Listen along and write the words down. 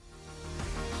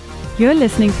You're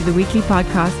listening to the weekly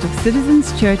podcast of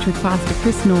Citizens Church with Pastor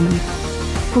Chris Norman.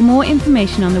 For more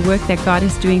information on the work that God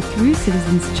is doing through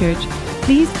Citizens Church,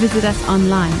 please visit us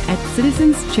online at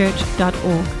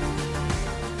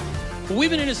citizenschurch.org. We've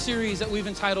been in a series that we've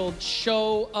entitled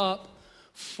Show Up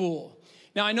Full.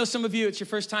 Now, I know some of you, it's your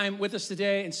first time with us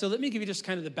today, and so let me give you just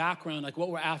kind of the background, like what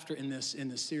we're after in this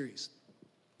series.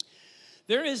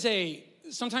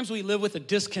 Sometimes we live with a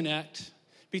disconnect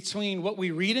between what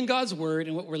we read in God's word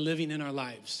and what we're living in our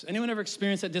lives. Anyone ever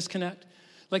experienced that disconnect?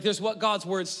 Like there's what God's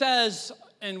word says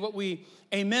and what we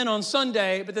amen on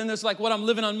Sunday, but then there's like what I'm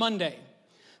living on Monday.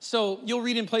 So you'll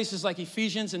read in places like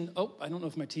Ephesians and, I don't know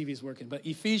if my TV is working, but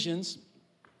Ephesians.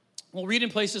 We'll read in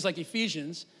places like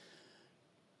Ephesians.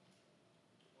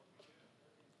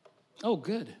 Oh,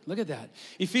 good. Look at that.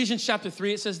 Ephesians chapter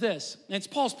 3, it says this, and it's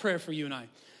Paul's prayer for you and I.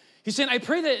 He's saying, I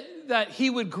pray that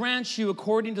he would grant you,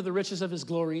 according to the riches of his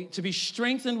glory, to be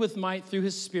strengthened with might through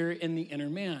his spirit in the inner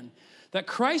man, that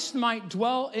Christ might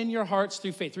dwell in your hearts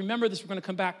through faith. Remember this, we're going to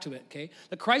come back to it, okay?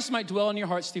 That Christ might dwell in your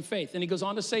hearts through faith. And he goes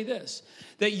on to say this,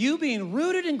 that you being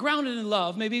rooted and grounded in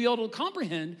love may be able to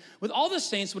comprehend with all the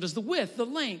saints what is the width, the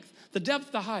length, the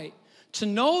depth, the height, to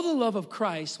know the love of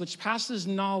Christ, which passes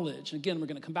knowledge. Again, we're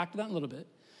going to come back to that in a little bit.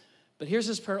 But here's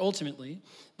his prayer ultimately,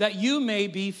 that you may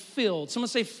be filled. Someone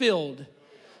say filled.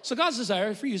 So God's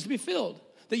desire for you is to be filled,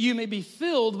 that you may be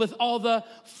filled with all the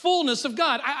fullness of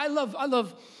God. I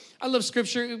love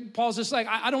scripture. Paul's just like,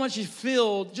 I don't want you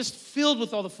filled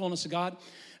with all the fullness of God,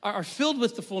 or filled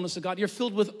with the fullness of God. You're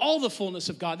filled with all the fullness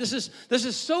of God. This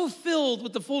is so filled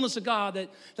with the fullness of God that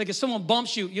like if someone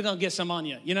bumps you, you're going to get some on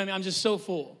you. You know what I mean? I'm just so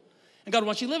full. And God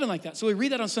wants you living like that. So we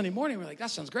read that on Sunday morning. We're like, that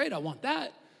sounds great. I want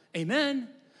that. Amen.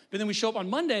 But then we show up on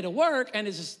Monday to work, and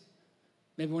it's just,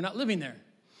 maybe we're not living there.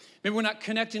 Maybe we're not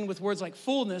connecting with words like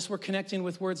fullness. We're connecting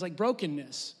with words like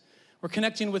brokenness. We're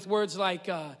connecting with words like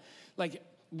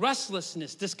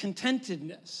restlessness,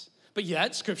 discontentedness. But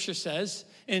yet, Scripture says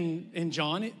in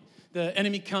John, the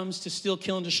enemy comes to steal,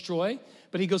 kill, and destroy.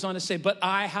 But he goes on to say, but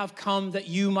I have come that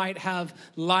you might have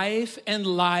life and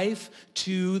life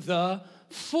to the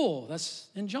full. That's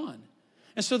in John.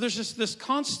 And so there's just this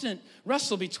constant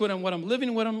wrestle between what I'm living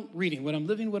and what I'm reading, what I'm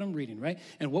living, what I'm reading, right?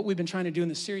 And what we've been trying to do in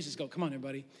this series is go, come on,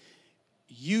 everybody.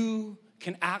 You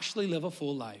can actually live a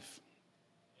full life.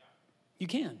 You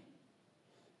can.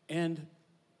 And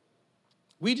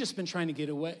we've just been trying to get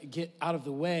out of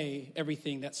the way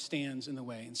everything that stands in the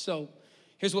way. And so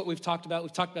here's what we've talked about.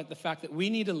 We've talked about the fact that we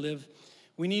need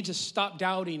to stop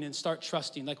doubting and start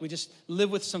trusting. Like we just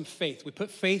live with some faith. We put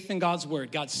faith in God's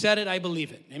word. God said it, I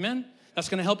believe it. Amen? That's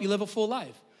going to help you live a full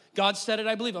life. God said it,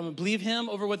 I believe. I'm going to believe him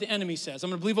over what the enemy says. I'm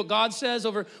going to believe what God says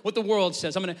over what the world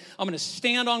says. I'm going to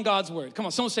stand on God's word. Come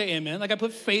on, someone say amen. Like I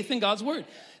put faith in God's word.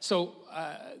 So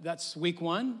that's week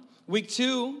one. Week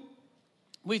two,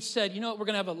 we said, you know what, we're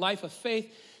going to have a life of faith.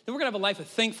 Then we're going to have a life of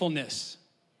thankfulness.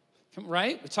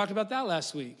 Right? We talked about that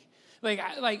last week.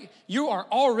 Like you are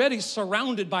already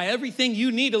surrounded by everything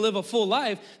you need to live a full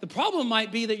life. The problem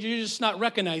might be that you're just not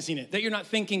recognizing it, that you're not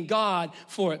thanking God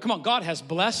for it. Come on, God has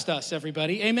blessed us,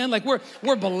 everybody. Amen? Like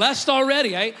we're blessed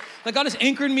already, right? Like God has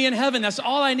anchored me in heaven. That's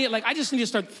all I need. Like I just need to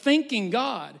start thanking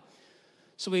God.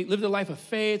 So we lived a life of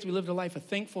faith. We lived a life of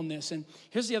thankfulness. And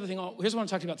here's the other thing. Here's what I'm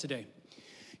talking about today.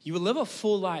 You will live a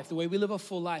full life. The way we live a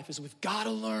full life is we've got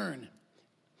to learn.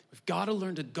 We've got to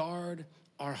learn to guard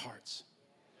our hearts.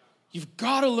 You've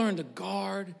got to learn to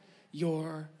guard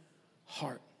your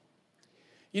heart.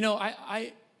 You know,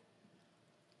 I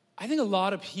think a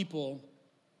lot of people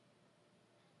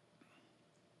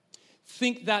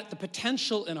think that the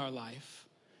potential in our life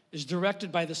is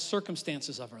directed by the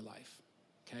circumstances of our life,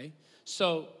 okay?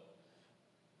 So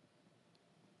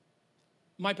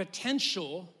my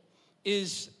potential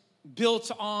is built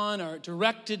on or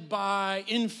directed by,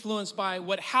 influenced by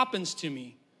what happens to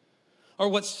me, or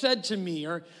what's said to me,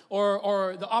 or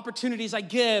the opportunities I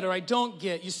get or I don't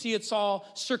get. You see, it's all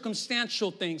circumstantial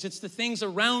things. It's the things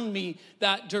around me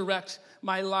that direct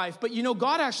my life. But you know,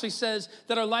 God actually says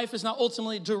that our life is not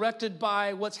ultimately directed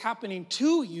by what's happening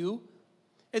to you.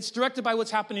 It's directed by what's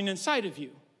happening inside of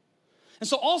you. And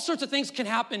so all sorts of things can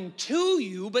happen to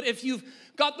you, but if you've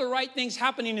got the right things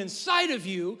happening inside of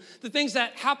you, the things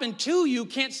that happen to you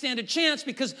can't stand a chance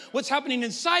because what's happening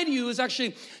inside of you is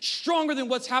actually stronger than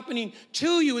what's happening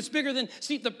to you. It's bigger than,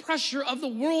 see, the pressure of the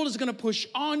world is going to push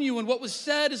on you, and what was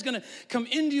said is going to come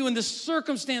into you in this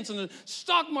circumstance, and the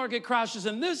stock market crashes,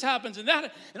 and this happens, and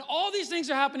that, and all these things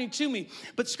are happening to me.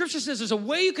 But Scripture says there's a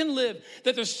way you can live,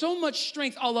 that there's so much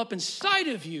strength all up inside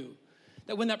of you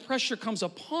that when that pressure comes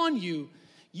upon you,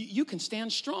 you can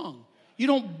stand strong. You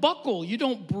don't buckle. You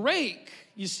don't break,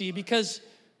 you see, because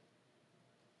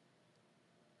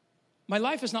My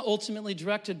life is not ultimately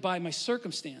directed by my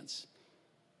circumstance.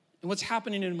 And what's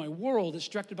happening in my world is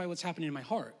directed by what's happening in my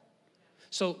heart.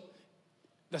 So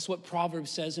that's what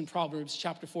Proverbs says in Proverbs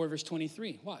chapter 4, verse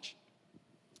 23. Watch.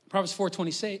 Proverbs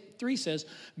 4:23 says,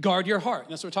 guard your heart.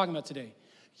 And that's what we're talking about today.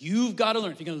 You've got to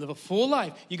learn. If you're going to live a full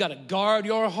life, you got to guard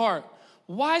your heart.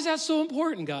 Why is that so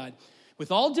important, God?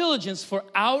 With all diligence, for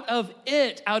out of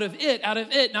it,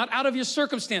 not out of your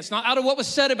circumstance, not out of what was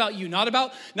said about you, not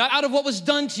out of what was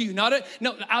done to you,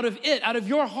 out of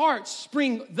your heart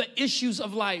spring the issues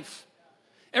of life.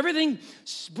 Everything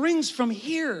springs from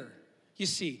here, you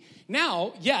see.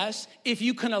 Now, yes, if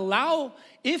you allow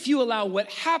what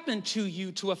happened to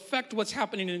you to affect what's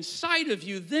happening inside of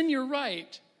you, then you're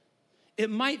right. It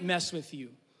might mess with you.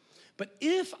 But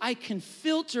if I can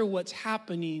filter what's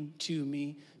happening to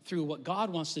me through what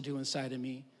God wants to do inside of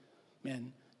me,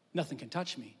 man, nothing can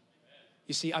touch me.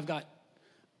 You see, I've got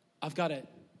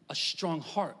a strong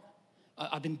heart.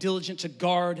 I've been diligent to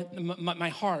guard my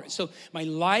heart. So my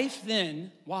life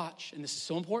then, watch, and this is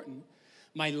so important,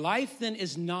 my life then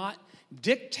is not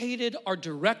dictated or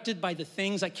directed by the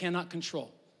things I cannot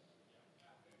control.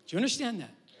 Do you understand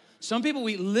that? Some people,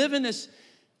 we live in this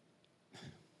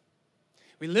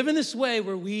way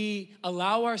where we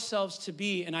allow ourselves to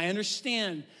be, and I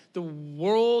understand the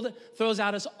world throws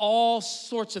at us all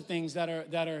sorts of things that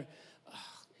are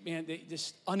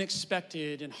just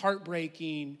unexpected and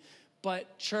heartbreaking.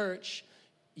 But church,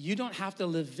 you don't have to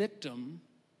live victim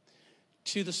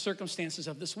to the circumstances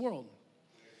of this world.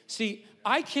 See,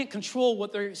 I can't control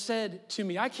what they're said to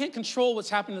me. I can't control what's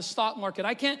happening in the stock market.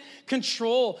 I can't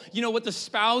control, what the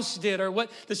spouse did or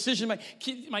what decision my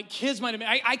kids might have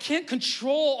made. I can't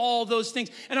control all those things.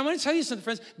 And I'm going to tell you something,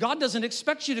 friends. God doesn't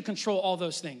expect you to control all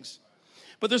those things.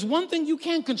 But there's one thing you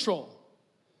can control.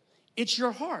 It's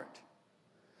your heart.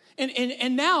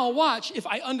 And now, watch, if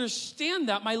I understand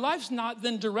that, my life's not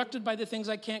then directed by the things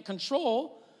I can't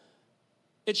control.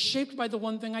 It's shaped by the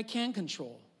one thing I can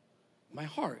control, my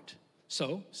heart.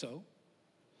 So,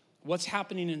 what's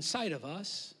happening inside of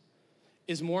us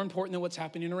is more important than what's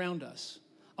happening around us.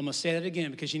 I'm going to say that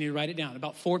again because you need to write it down.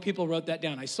 About 4 people wrote that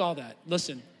down. I saw that.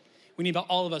 Listen, we need about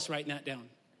all of us writing that down.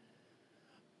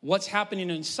 What's happening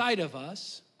inside of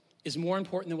us is more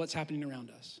important than what's happening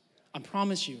around us. I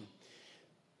promise you.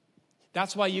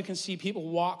 That's why you can see people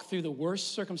walk through the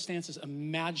worst circumstances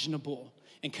imaginable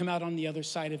and come out on the other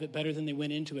side of it better than they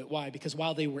went into it. Why? Because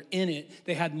while they were in it,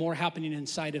 they had more happening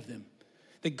inside of them.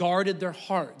 They guarded their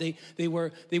heart. They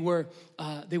were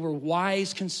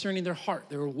wise concerning their heart.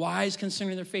 They were wise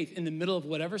concerning their faith in the middle of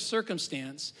whatever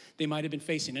circumstance they might have been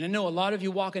facing. And I know a lot of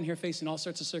you walk in here facing all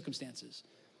sorts of circumstances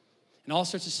and all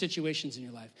sorts of situations in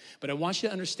your life. But I want you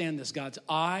to understand this. God's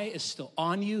eye is still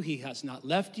on you. He has not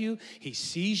left you. He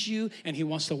sees you, and he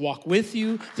wants to walk with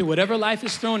you through whatever life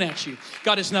is thrown at you.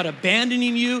 God is not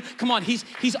abandoning you. Come on, he's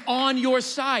on your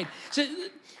side. So,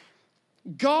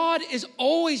 God is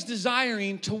always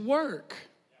desiring to work.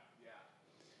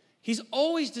 He's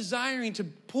always desiring to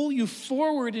pull you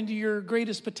forward into your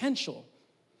greatest potential.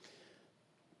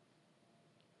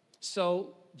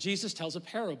 So Jesus tells a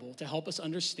parable to help us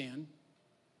understand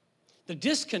the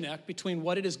disconnect between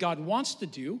what it is God wants to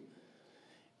do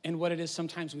and what it is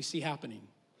sometimes we see happening.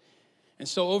 And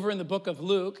so over in the book of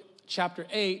Luke, chapter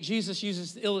 8, Jesus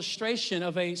uses the illustration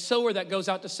of a sower that goes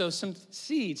out to sow some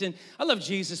seeds. And I love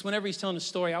Jesus. Whenever he's telling a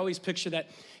story, I always picture that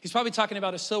he's probably talking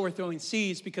about a sower throwing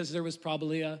seeds because there was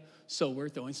probably a sower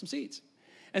throwing some seeds.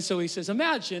 And so he says,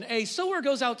 imagine a sower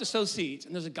goes out to sow seeds,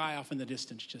 and there's a guy off in the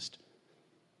distance just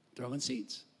throwing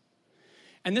seeds.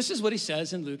 And this is what he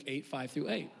says in Luke 8, 5 through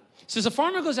 8. It says, a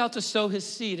farmer goes out to sow his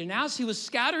seed, and as he was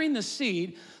scattering the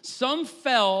seed, some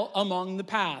fell among the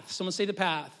path. Someone say the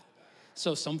path.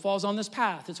 So some falls on this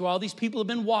path. It's where all these people have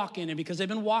been walking, and because they've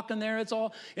been walking there,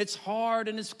 it's hard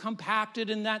and it's compacted,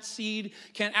 and that seed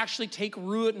can't actually take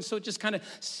root, and so it just kind of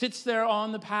sits there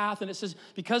on the path. And it says,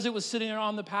 because it was sitting there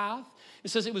on the path, it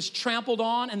says it was trampled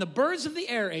on, and the birds of the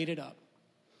air ate it up.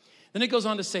 Then it goes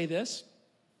on to say this,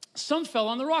 some fell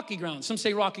on the rocky ground. Some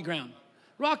say rocky ground.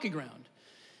 Rocky ground.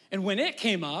 And when it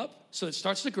came up, so it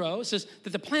starts to grow, it says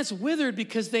that the plants withered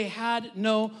because they had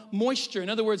no moisture. In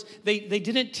other words, they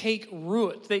didn't take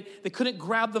root. They couldn't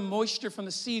grab the moisture from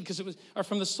the seed or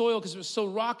from the soil because it was so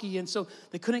rocky, and so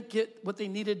they couldn't get what they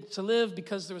needed to live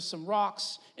because there was some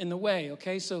rocks in the way,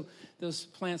 okay? So those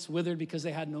plants withered because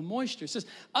they had no moisture. It says,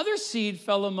 other seed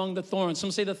fell among the thorns.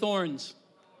 Some say the thorns.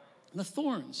 The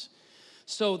thorns.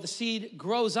 So the seed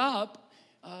grows up.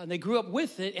 They grew up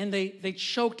with it, and they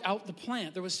choked out the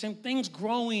plant. There was some things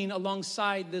growing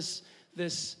alongside this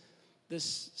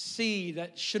seed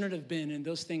that shouldn't have been, and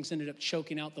those things ended up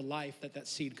choking out the life that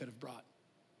seed could have brought.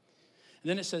 And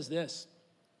then it says this,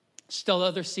 still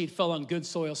other seed fell on good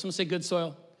soil. Someone say good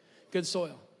soil. Good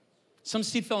soil. Some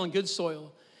seed fell on good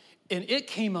soil, and it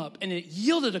came up, and it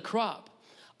yielded a crop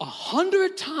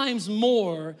 100 times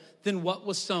more than what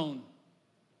was sown.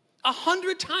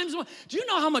 100 times more. Do you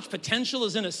know how much potential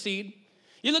is in a seed?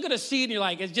 You look at a seed and you're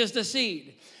like, it's just a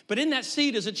seed. But in that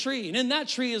seed is a tree, and in that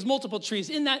tree is multiple trees.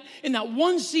 In that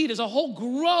one seed is a whole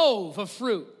grove of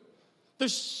fruit.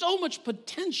 There's so much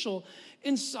potential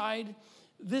inside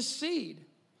this seed.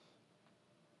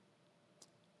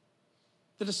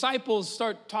 The disciples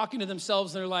start talking to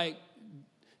themselves, and they're like,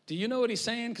 do you know what he's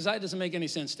saying? Because that doesn't make any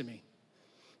sense to me.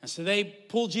 And so they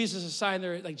pull Jesus aside, and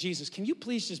they're like, Jesus, can you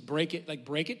please just break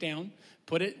it down,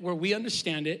 put it where we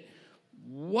understand it?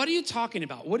 What are you talking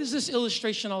about? What is this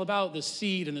illustration all about? The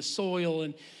seed and the soil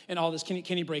and all this.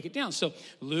 Can you break it down? So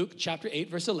Luke chapter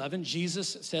 8, verse 11,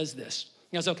 Jesus says this.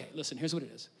 He goes, okay, listen, here's what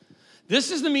it is.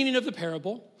 This is the meaning of the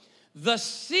parable. The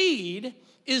seed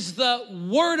is the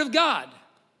word of God.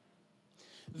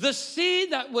 The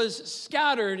seed that was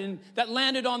scattered and that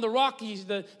landed on the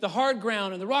hard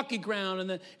ground and the rocky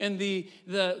ground and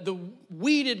the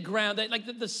weeded ground,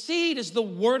 the seed is the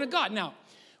word of God. Now,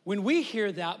 when we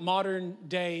hear that, modern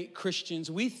day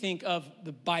Christians, we think of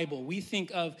the Bible. We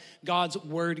think of God's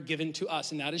word given to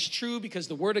us. And that is true because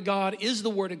the word of God is the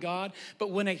word of God. But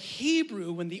when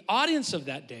the audience of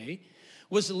that day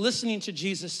was listening to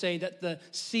Jesus say that the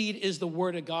seed is the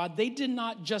word of God, they did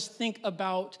not just think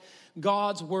about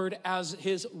God's word as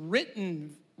his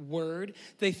written word.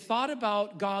 They thought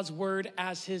about God's word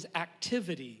as his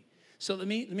activity. So let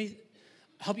me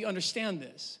help you understand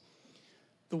this.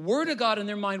 The word of God in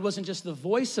their mind wasn't just the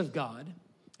voice of God,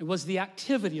 it was the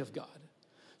activity of God.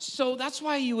 So that's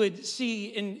why you would see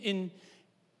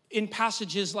in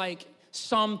passages like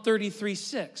Psalm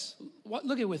 33:6. Look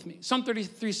at it with me. Psalm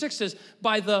 33:6 says,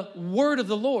 by the word of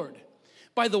the Lord,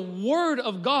 by the word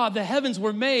of God, the heavens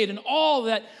were made, and all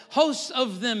that hosts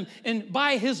of them, and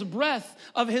by his breath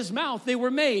of his mouth, they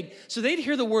were made. So they'd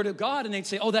hear the word of God, and they'd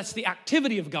say, oh, that's the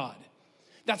activity of God.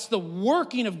 That's the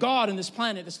working of God in this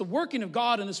planet. It's the working of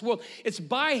God in this world. It's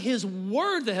by his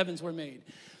word the heavens were made.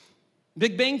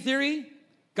 Big Bang Theory,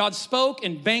 God spoke,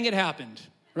 and bang, it happened,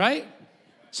 right?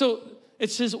 So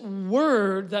it's his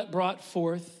word that brought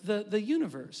forth the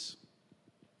universe.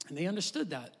 And they understood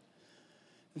that.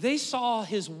 They saw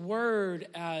his word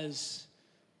as,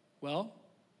 well,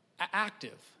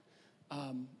 active.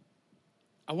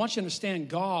 I want you to understand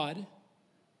God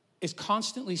is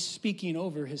constantly speaking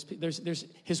over his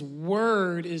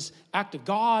word is active.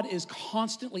 God is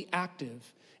constantly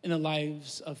active in the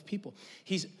lives of people.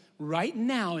 He's right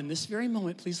now in this very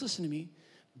moment, please listen to me,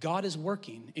 God is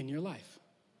working in your life.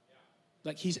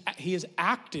 Like he is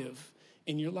active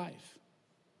in your life.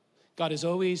 God is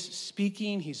always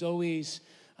speaking, he's always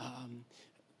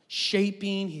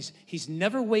shaping, he's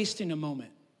never wasting a moment.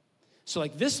 So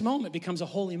like this moment becomes a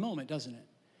holy moment, doesn't it?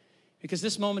 Because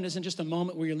this moment isn't just a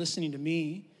moment where you're listening to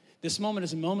me. This moment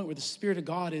is a moment where the Spirit of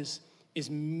God is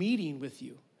meeting with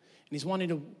you. And he's wanting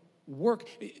to work.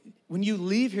 When you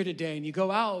leave here today and you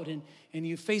go out and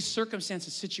you face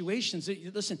circumstances, situations,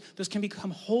 listen, those can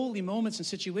become holy moments and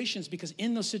situations because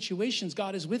in those situations,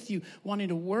 God is with you, wanting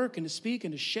to work and to speak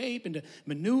and to shape and to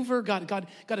maneuver. God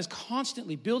is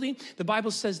constantly building. The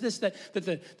Bible says this, that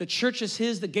the church is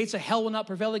his, the gates of hell will not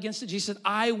prevail against it. Jesus said,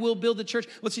 I will build the church.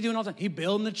 What's he doing all the time? He's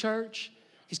building the church.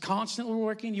 He's constantly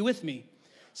working. You with me?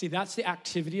 See, that's the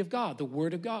activity of God, the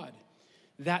word of God.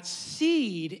 That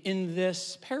seed in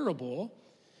this parable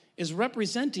is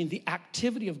representing the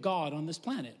activity of God on this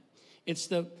planet. It's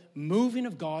the moving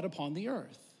of God upon the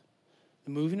earth,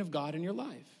 the moving of God in your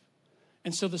life.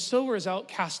 And so the sower is out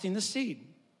casting the seed.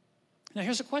 Now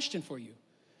here's a question for you.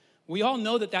 We all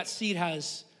know that seed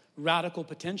has radical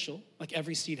potential, like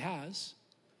every seed has.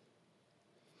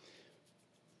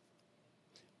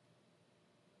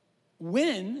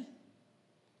 When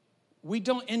we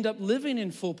don't end up living in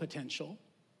full potential,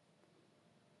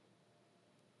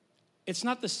 it's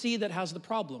not the seed that has the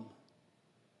problem. Do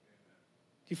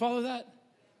you follow that?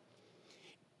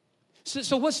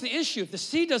 So what's the issue? If the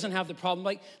seed doesn't have the problem,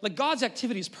 like God's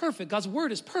activity is perfect, God's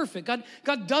word is perfect,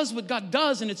 God does what God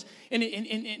does, and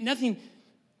nothing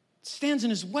stands in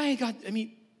his way.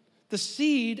 The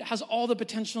seed has all the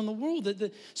potential in the world.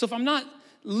 So if I'm not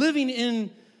living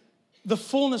in the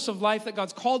fullness of life that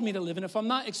God's called me to live in, if I'm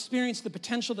not experiencing the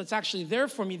potential that's actually there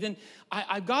for me, then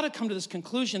I've got to come to this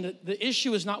conclusion that the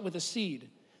issue is not with the seed.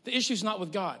 The issue is not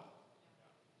with God.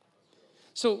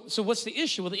 So what's the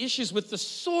issue? Well, the issue is with the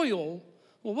soil.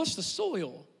 Well, what's the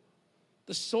soil?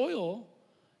 The soil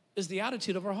is the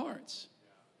attitude of our hearts.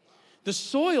 The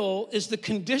soil is the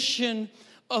condition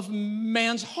of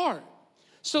man's heart.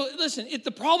 So listen,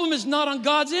 the problem is not on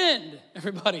God's end,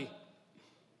 everybody.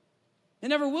 It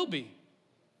never will be.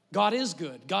 God is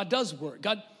good. God does work.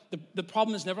 The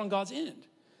problem is never on God's end.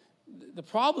 The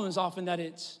problem is often that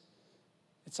it's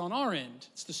on our end.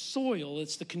 It's the soil.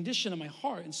 It's the condition of my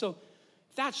heart. And so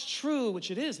if that's true,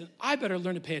 which it is, then I better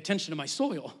learn to pay attention to my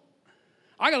soil.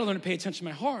 I got to learn to pay attention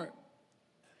to my heart.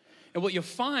 And what you'll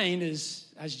find is,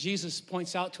 as Jesus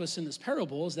points out to us in this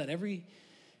parable, is that every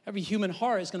human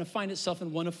heart is going to find itself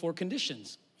in one of four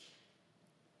conditions.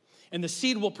 And the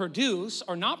seed will produce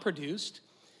or not produced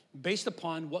based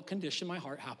upon what condition my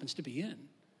heart happens to be in.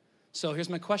 So here's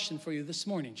my question for you this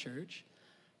morning, church.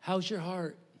 How's your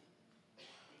heart?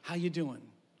 How you doing?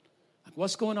 Like,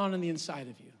 what's going on the inside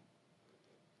of you?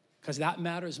 Because that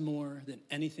matters more than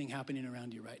anything happening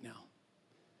around you right now.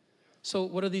 So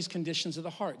what are these conditions of the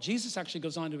heart? Jesus actually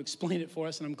goes on to explain it for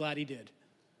us, and I'm glad he did.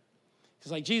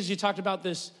 Because like, Jesus, you talked about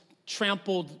this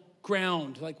trampled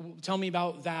ground. Like, tell me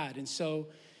about that. And so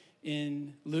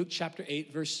in Luke chapter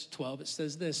 8, verse 12, it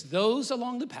says this: those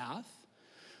along the path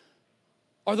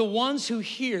are the ones who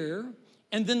hear,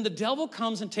 and then the devil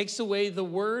comes and takes away the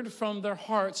word from their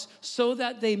hearts so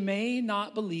that they may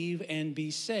not believe and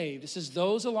be saved. It says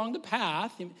those along the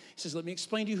path. He says, let me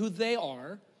explain to you who they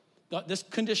are. This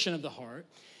condition of the heart.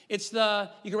 You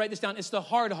can write this down, it's the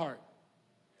hard heart.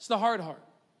 It's the hard heart.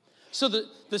 So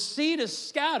the seed is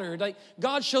scattered. Like,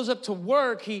 God shows up to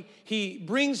work. He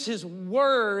brings his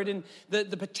word, and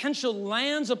the potential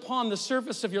lands upon the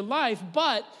surface of your life.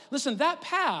 But listen, that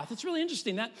path, it's really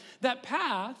interesting. That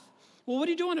path, well, what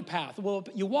do you do on a path? Well,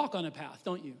 you walk on a path,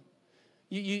 don't you?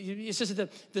 It says that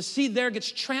the seed there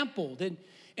gets trampled.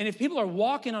 And if people are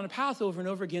walking on a path over and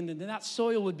over again, then that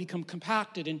soil would become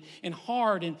compacted and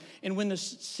hard. And when the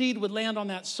seed would land on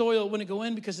that soil, it wouldn't go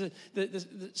in because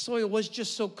the soil was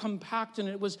just so compact and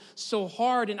it was so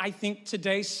hard. And I think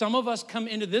today some of us come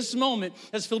into this moment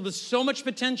that's filled with so much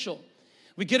potential.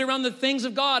 We get around the things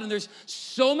of God and there's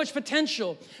so much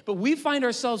potential. But we find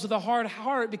ourselves with a hard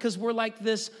heart because we're like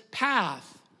this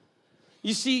path.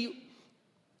 You see,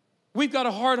 we've got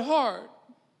a hard heart.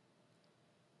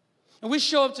 And we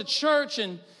show up to church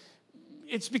and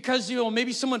it's because,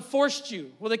 maybe someone forced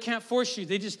you. Well, they can't force you.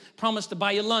 They just promised to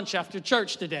buy you lunch after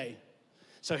church today.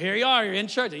 So here you are, you're in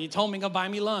church and you told me to go buy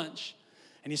me lunch.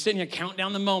 And you're sitting here counting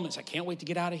down the moments. I can't wait to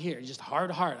get out of here. You're just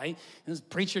hard heart. Is the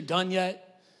preacher done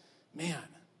yet? Man,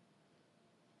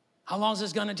 how long is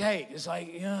this going to take? It's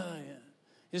like, yeah.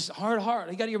 It's hard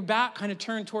heart. You got your back kind of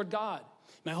turned toward God.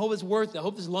 And I hope it's worth it. I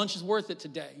hope this lunch is worth it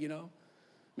today,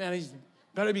 Man, he's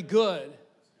better be good.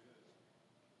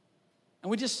 And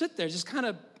we just sit there, just kind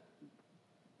of,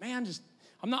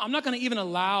 I'm not going to even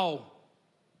allow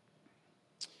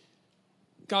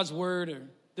God's word or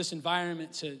this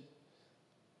environment to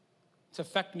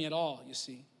affect me at all, you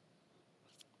see.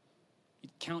 You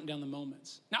count down the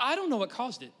moments. Now, I don't know what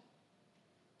caused it.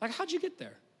 Like, how'd you get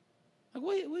there? Like,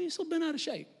 why are you still been out of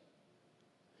shape?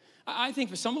 I think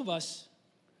for some of us,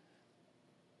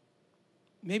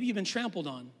 maybe you've been trampled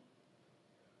on.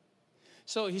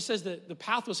 So he says that the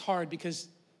path was hard because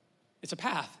it's a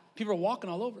path. People are walking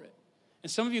all over it.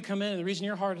 And some of you come in, and the reason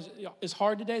your heart is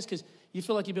hard today is because you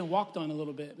feel like you've been walked on a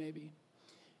little bit, maybe.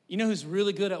 You know who's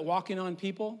really good at walking on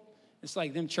people? It's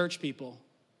like them church people.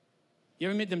 You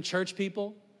ever meet them church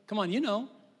people? Come on, you know.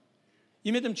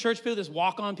 You meet them church people, just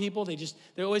walk on people. They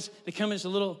come in as a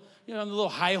little, on a little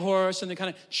high horse, and they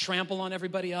kind of trample on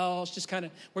everybody else, just kind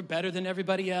of, we're better than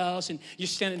everybody else. And you're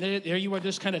standing there you are,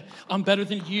 just kind of, I'm better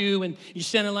than you. And you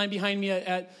stand in line behind me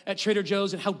at Trader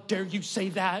Joe's, and how dare you say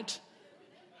that?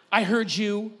 I heard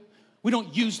you. We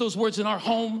don't use those words in our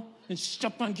home. And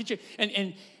step on, get you.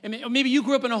 And maybe you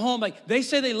grew up in a home, like they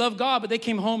say they love God, but they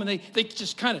came home and they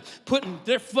just kind of putting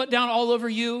their foot down all over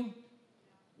you.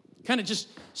 Kind of just,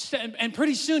 and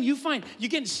pretty soon you find you're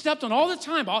getting stepped on all the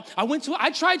time. I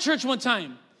tried church one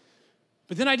time,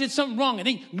 but then I did something wrong, and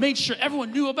they made sure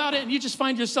everyone knew about it, and you just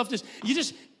find yourself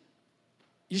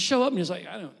you show up and you're just like,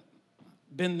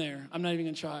 been there. I'm not even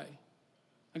gonna try.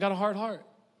 I got a hard heart.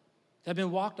 I've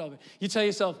been walked over. You tell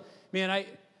yourself, man,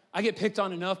 I get picked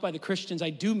on enough by the Christians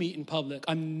I do meet in public.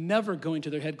 I'm never going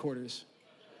to their headquarters.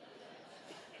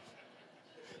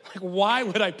 Like, why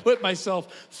would I put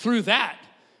myself through that?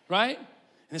 Right? And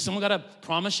then someone got to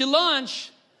promise you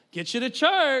lunch, get you to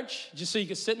church, just so you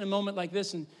can sit in a moment like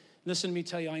this and listen to me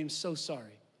tell you, I am so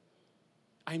sorry.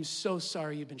 I am so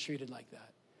sorry you've been treated like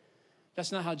that.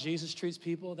 That's not how Jesus treats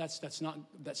people. That's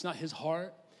not his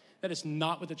heart. That is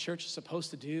not what the church is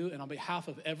supposed to do. And on behalf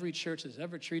of every church that's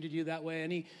ever treated you that way,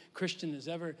 any Christian that's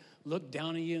ever looked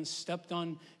down on you and stepped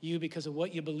on you because of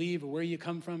what you believe or where you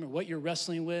come from or what you're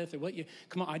wrestling with or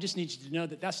come on, I just need you to know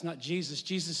that that's not Jesus.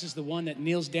 Jesus is the one that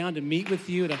kneels down to meet with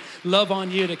you, to love on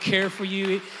you, to care for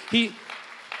you.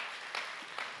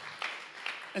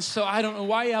 And so I don't know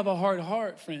why you have a hard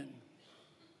heart, friend.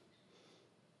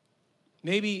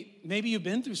 Maybe you've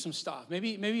been through some stuff. Maybe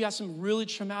you have some really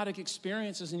traumatic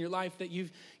experiences in your life that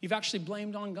you've actually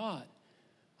blamed on God.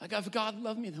 Like, if God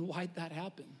loved me, then why'd that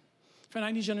happen? Friend,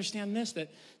 I need you to understand this,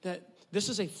 that this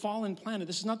is a fallen planet.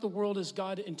 This is not the world as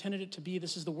God intended it to be.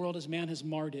 This is the world as man has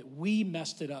marred it. We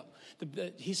messed it up.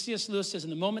 C.S. Lewis says,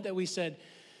 in the moment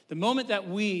that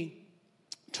we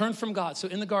turned from God. So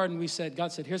in the garden,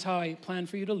 God said, here's how I plan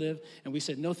for you to live. And we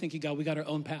said, no, thank you, God. We got our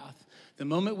own path. The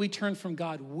moment we turned from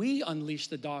God, we unleashed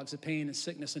the dogs of pain and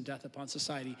sickness and death upon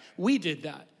society. We did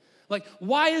that. Like,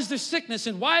 why is there sickness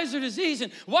and why is there disease?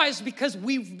 And why is it? Because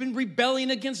we've been rebelling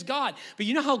against God. But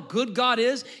you know how good God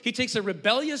is? He takes a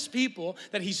rebellious people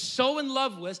that he's so in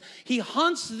love with. He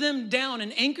hunts them down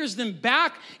and anchors them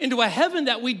back into a heaven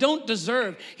that we don't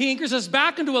deserve. He anchors us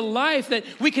back into a life that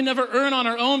we can never earn on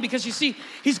our own because, you see,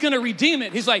 he's going to redeem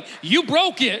it. He's like, you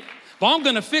broke it, but I'm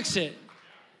going to fix it.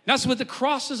 That's what the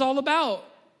cross is all about.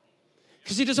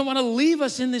 Because he doesn't want to leave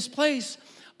us in this place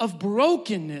of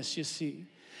brokenness, you see.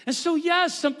 And so,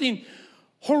 yes, something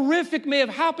horrific may have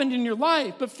happened in your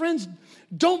life, but friends,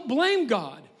 don't blame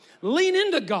God. Lean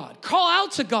into God. Call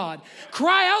out to God.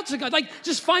 Cry out to God. Like,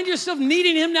 just find yourself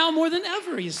needing him now more than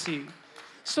ever, you see.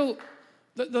 So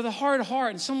the hard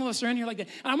heart, and some of us are in here like that.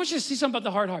 And I want you to see something about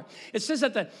the hard heart. It says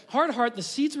that the hard heart, the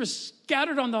seeds were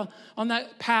scattered on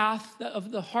that path of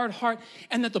the hard heart,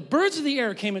 and that the birds of the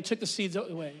air came and took the seeds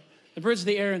away. The birds of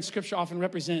the air in Scripture often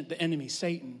represent the enemy,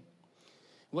 Satan.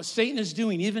 What Satan is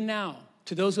doing, even now,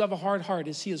 to those who have a hard heart,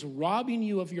 is he is robbing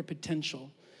you of your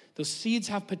potential. Those seeds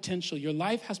have potential. Your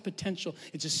life has potential.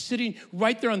 It's just sitting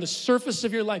right there on the surface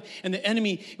of your life. And the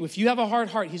enemy, if you have a hard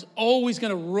heart, he's always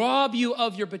going to rob you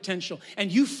of your potential.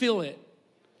 And you feel it.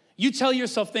 You tell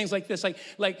yourself things like this,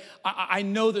 like I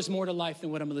know there's more to life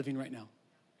than what I'm living right now.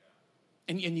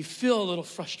 And you feel a little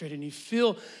frustrated. And you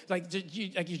feel like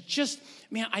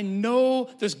man, I know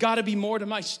there's got to be more to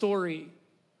my story.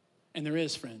 And there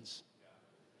is, friends.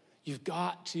 You've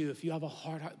got to, if you have a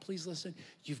hard heart, please listen,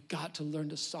 you've got to learn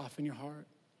to soften your heart.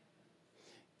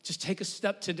 Just take a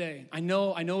step today. I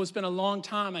know it's been a long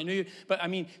time. But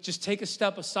just take a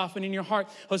step of softening your heart.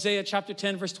 Hosea chapter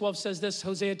 10, verse 12 says this.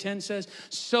 Hosea 10 says,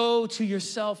 sow to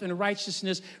yourself in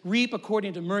righteousness, reap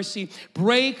according to mercy,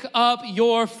 break up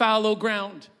your fallow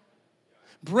ground.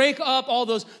 Break up all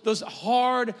those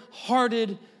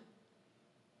hard-hearted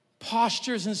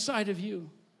postures inside of you.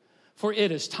 For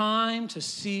it is time to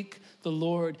seek the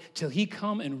Lord till he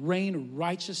come and rain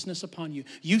righteousness upon you.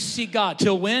 You seek God.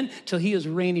 Till when? Till he is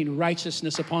raining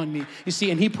righteousness upon me. You see,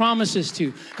 and he promises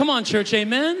to. Come on, church,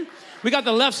 amen? We got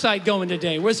the left side going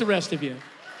today. Where's the rest of you?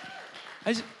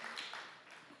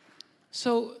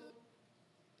 So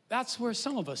that's where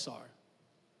some of us are.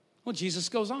 Well, Jesus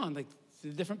goes on, like the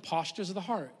different postures of the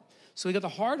heart. So we got the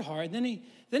hard heart. Then he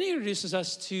introduces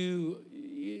us to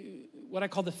what I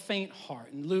call the faint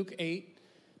heart. In Luke 8,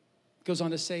 goes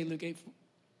on to say, Luke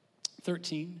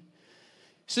 8:13,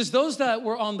 says, those that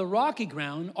were on the rocky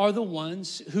ground are the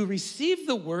ones who received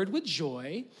the word with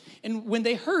joy, and when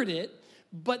they heard it,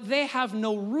 but they have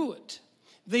no root.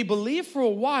 They believe for a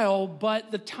while,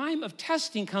 but the time of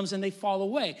testing comes and they fall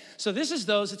away. So this is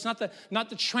those, it's not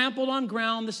the trampled on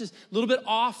ground. This is a little bit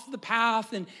off the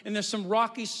path, and there's some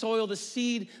rocky soil. The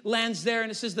seed lands there,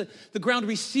 and it says the ground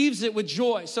receives it with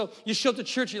joy. So you show up to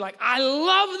church, you're like, I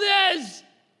love this.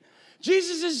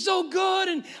 Jesus is so good,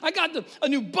 and I got a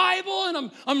new Bible,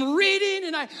 and I'm reading,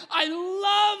 and I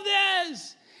love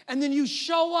this. And then you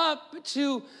show up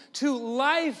to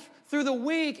life through the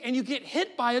week, and you get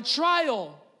hit by a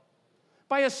trial,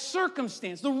 by a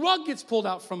circumstance. The rug gets pulled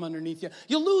out from underneath you.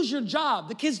 You lose your job.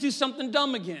 The kids do something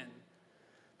dumb again.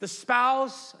 The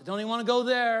spouse, I don't even want to go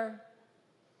there.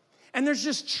 And there's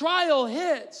just trial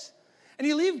hits. And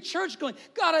you leave church going,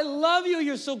 God, I love you.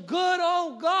 You're so good.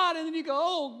 Oh, God. And then you go,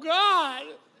 oh, God,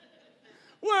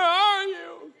 where are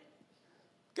you?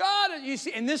 God, you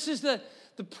see, and this is the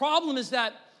problem is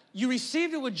that you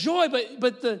received it with joy,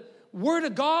 but the Word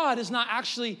of God is not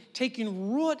actually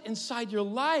taking root inside your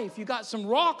life. You got some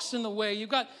rocks in the way. You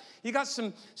got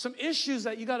some issues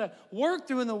that you got to work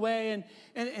through in the way, and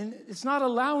it's not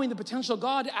allowing the potential of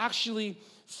God to actually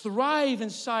thrive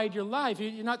inside your life.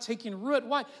 You're not taking root.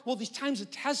 Why? Well, these times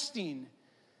of testing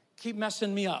keep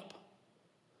messing me up.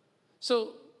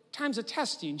 So times of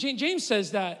testing. James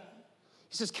says that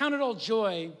He says, count it all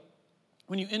joy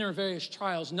when you enter various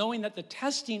trials, knowing that the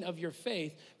testing of your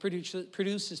faith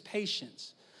produces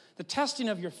patience. The testing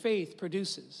of your faith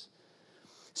produces.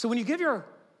 So when you give your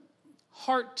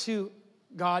heart to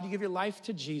God, you give your life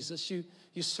to Jesus, you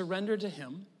surrender to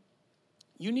him,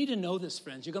 you need to know this,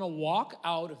 friends. You're going to walk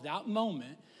out of that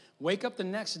moment, wake up the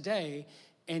next day,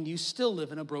 and you still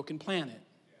live in a broken planet,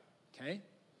 okay?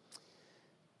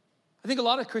 I think a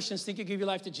lot of Christians think you give your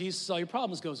life to Jesus, all your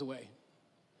problems goes away.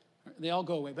 They all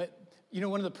go away. But,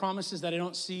 one of the promises that I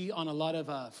don't see on a lot of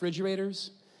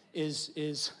refrigerators is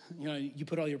you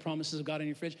put all your promises of God in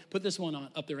your fridge. Put this one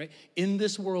up there, right? In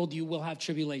this world, you will have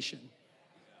tribulation.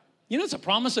 It's a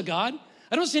promise of God.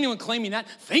 I don't see anyone claiming that.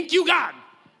 Thank you, God.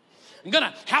 I'm going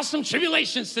to have some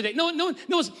tribulations today. No.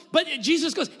 But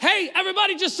Jesus goes, hey,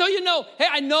 everybody, just so you know. Hey,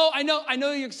 I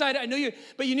know you're excited.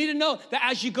 But you need to know that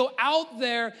as you go out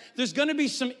there, there's going to be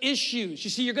some issues. You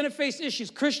see, you're going to face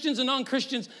issues. Christians and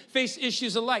non-Christians face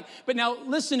issues alike. But now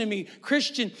listen to me,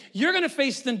 Christian, you're going to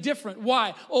face them different.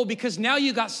 Why? Oh, because now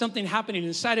you got something happening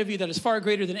inside of you that is far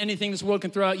greater than anything this world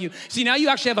can throw at you. See, now you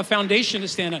actually have a foundation to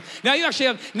stand on. Now you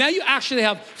actually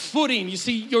have footing. You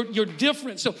see, you're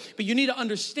different. So, but you need to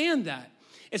understand that.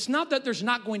 It's not that there's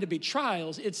not going to be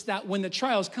trials. It's that when the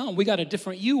trials come, we got a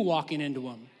different you walking into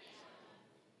them.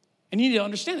 And you need to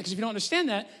understand that, because if you don't understand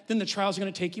that, then the trials are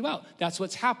going to take you out. That's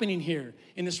what's happening here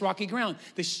in this rocky ground.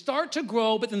 They start to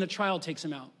grow, but then the trial takes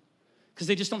them out because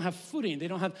they just don't have footing. They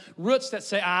don't have roots that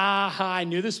say, I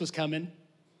knew this was coming.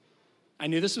 I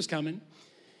knew this was coming.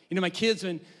 My kids,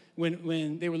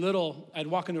 when they were little, I'd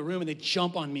walk into a room and they'd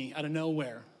jump on me out of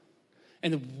nowhere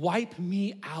and they'd wipe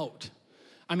me out.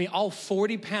 All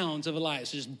 40 pounds of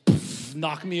Elias just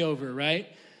knock me over, right?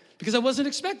 Because I wasn't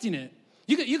expecting it.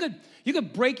 You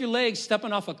could break your legs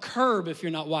stepping off a curb if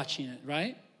you're not watching it,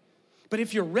 right? But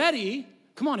if you're ready,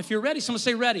 come on, if you're ready, someone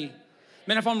say ready.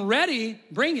 Man, if I'm ready,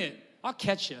 bring it. I'll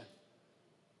catch you.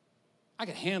 I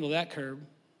can handle that curb.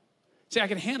 See, I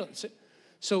can handle it.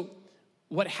 So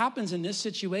what happens in this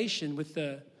situation with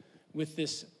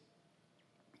this,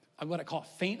 what I call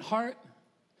faint heart,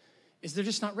 is they're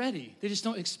just not ready. They just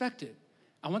don't expect it.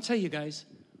 I want to tell you guys,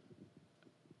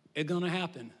 it's going to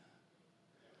happen.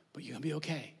 But you're going to be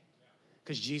okay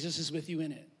because Jesus is with you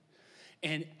in it.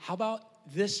 And how about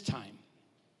this time?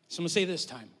 Someone say this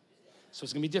time. So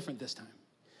it's going to be different this time.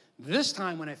 This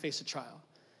time when I face a trial,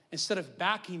 instead of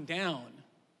backing down,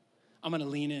 I'm going to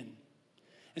lean in.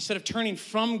 Instead of turning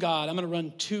from God, I'm going to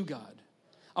run to God.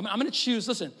 I'm going to choose,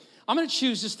 I'm going to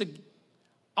choose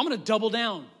I'm going to double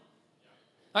down.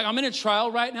 Like I'm in a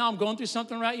trial right now. I'm going through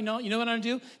something right. You know what I'm going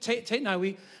to do? Tate and I,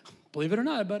 we, believe it or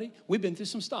not, buddy, we've been through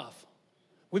some stuff.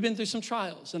 We've been through some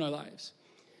trials in our lives.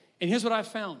 And here's what I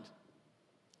found.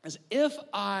 Is if and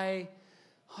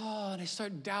I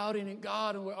start doubting in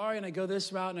God, and where are you? And I go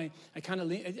this route, and I kind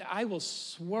of I will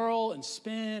swirl and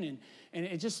spin, and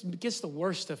it just gets the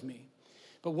worst of me.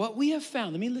 But what we have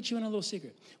found, let me let you in a little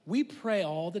secret. We pray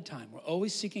all the time. We're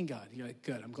always seeking God. You're like,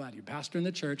 good, I'm glad you're pastor in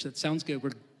the church. That sounds good.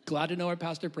 We're glad to know our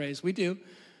pastor prays. We do.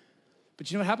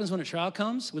 But you know what happens when a trial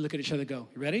comes? We look at each other and go,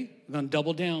 you ready? We're going to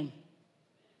double down.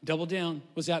 Double down.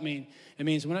 What does that mean? It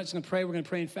means we're not just going to pray. We're going to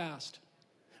pray and fast.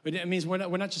 It means we're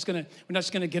not just going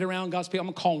to get around God's people. I'm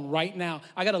going to call them right now.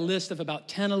 I got a list of about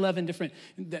 10, 11 different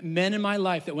men in my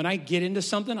life that when I get into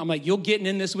something, I'm like, you're getting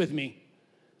in this with me.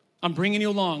 I'm bringing you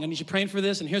along. I need you praying for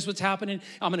this, and here's what's happening.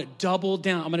 I'm going to double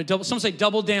down. Someone say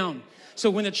double down. So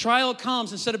when the trial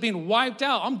comes, instead of being wiped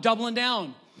out, I'm doubling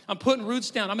down. I'm putting roots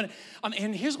down.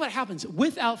 And here's what happens.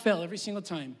 Without fail, every single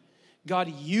time, God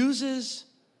uses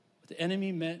what the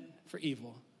enemy meant for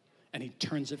evil, and he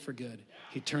turns it for good.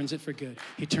 He turns it for good.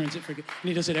 He turns it for good. And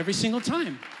he does it every single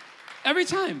time. Every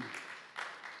time.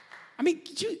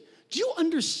 Do you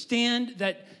understand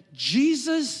that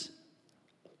Jesus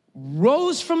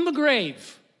rose from the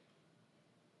grave?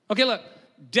 Okay, look.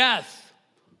 Death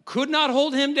could not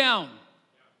hold him down.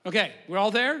 Okay, we're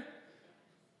all there?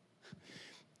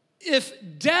 If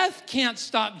death can't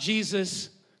stop Jesus,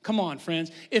 come on,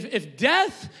 friends. If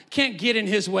death can't get in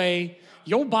his way,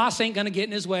 your boss ain't gonna get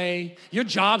in his way. Your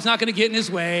job's not gonna get in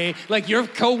his way. Like your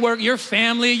coworker, your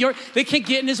family, they can't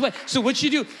get in his way. So what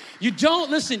you do, you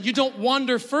don't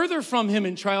wander further from him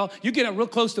in trial. You get real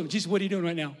close to him. Jesus, what are you doing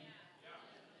right now?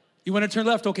 You wanna turn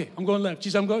left? Okay, I'm going left.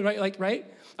 Jesus, I'm going right,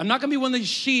 right? I'm not gonna be one of these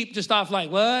sheep just off like,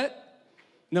 what?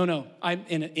 No, I'm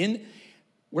in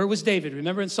where was David?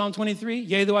 Remember in Psalm 23?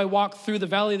 Yea, though I walk through the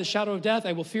valley of the shadow of death,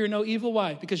 I will fear no evil.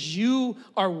 Why? Because you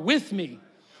are with me.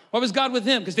 Why was God with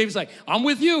him? Because David's like, I'm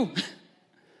with you.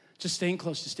 Just staying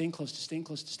close, just staying close, just staying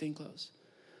close, just staying close.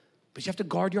 But you have to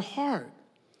guard your heart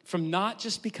from not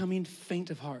just becoming faint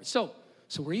of heart. So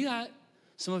where are you at?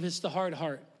 Some of it's the hard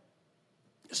heart.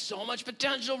 There's so much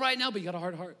potential right now, but you got a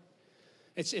hard heart.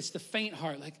 It's the faint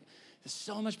heart. Like, there's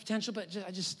so much potential, but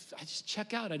I just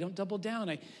check out. I don't double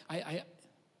down.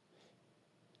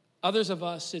 Others of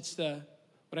us, it's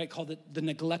what I call the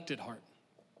neglected heart.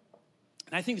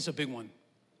 And I think it's a big one.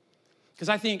 Because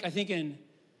I think in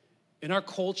our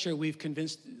culture, we've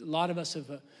convinced, a lot of us have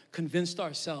convinced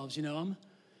ourselves, I'm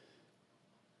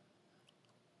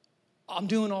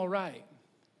doing all right.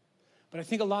 But I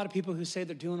think a lot of people who say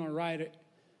they're doing all right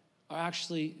are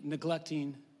actually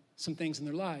neglecting some things in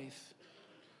their life.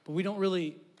 But we don't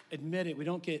really admit it. We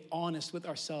don't get honest with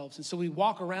ourselves. And so we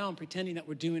walk around pretending that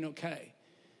we're doing okay.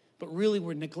 But really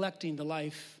we're neglecting the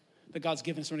life that God's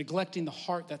given us. We're neglecting the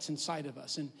heart that's inside of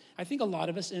us. And I think a lot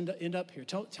of us end up here.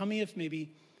 Tell me if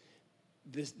maybe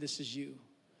this is you.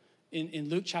 In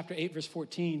Luke chapter 8, verse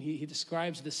 14, he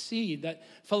describes the seed that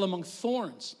fell among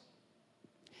thorns.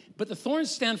 But the thorns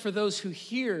stand for those who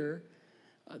hear.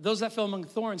 Those that fell among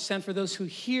thorns stand for those who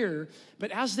hear.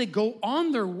 But as they go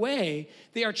on their way,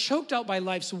 they are choked out by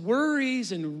life's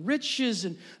worries and riches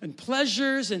and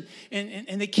pleasures, and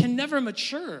they can never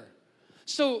mature.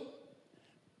 So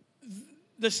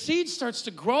the seed starts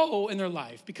to grow in their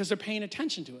life because they're paying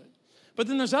attention to it. But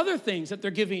then there's other things that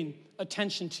they're giving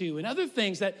attention to, and other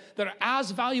things that are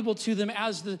as valuable to them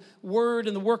as the word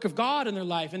and the work of God in their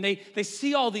life. And they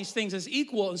see all these things as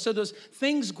equal. And so those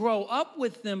things grow up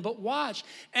with them. But watch,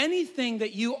 anything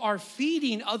that you are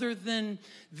feeding other than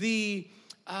the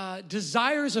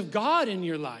desires of God in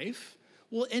your life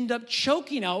will end up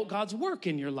choking out God's work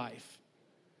in your life.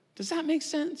 Does that make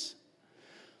sense?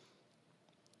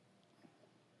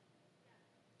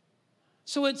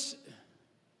 So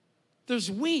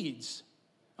there's weeds.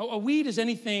 A weed is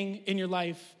anything in your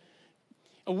life.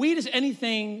 A weed is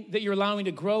anything that you're allowing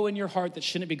to grow in your heart that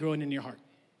shouldn't be growing in your heart.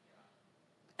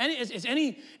 Is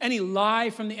any lie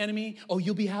from the enemy,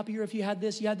 you'll be happier if you had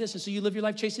this, and so you live your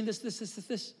life chasing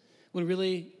this, when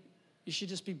really you should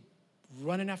just be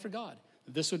running after God.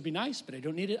 This would be nice, but I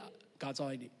don't need it. God's all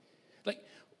I need. Like,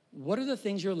 what are the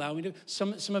things you're allowing to?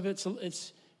 Some of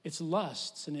it's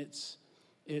lusts, and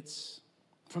it's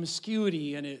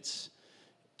promiscuity, and it's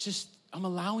just, I'm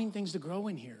allowing things to grow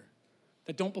in here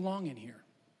that don't belong in here.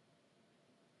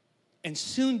 And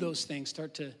soon those things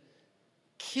start to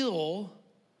kill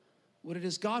what it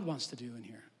is God wants to do in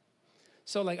here.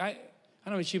 So I don't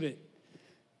know about you, but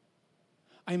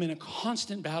I'm in a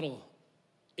constant battle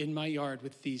in my yard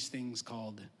with these things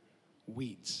called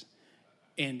weeds.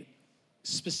 And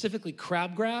specifically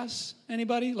crabgrass.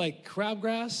 Anybody? Like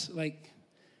crabgrass? Like,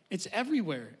 it's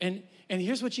everywhere. And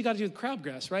here's what you got to do with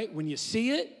crabgrass, right? When you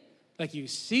see it, like you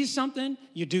see something,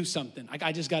 you do something. I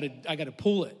got to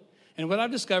pull it. And what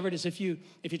I've discovered is if you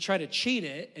try to cheat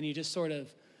it and you just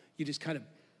kind of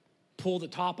pull the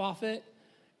top off it,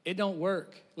 it don't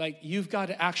work. Like, you've got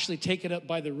to actually take it up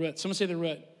by the root. Someone say the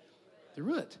root. The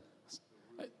root.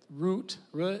 Root.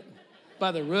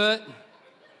 By the root.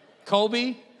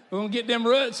 Colby, we're going to get them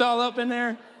roots all up in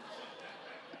there.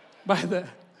 By the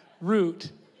root.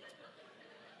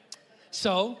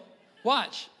 So,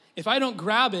 watch. If I don't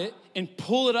grab it and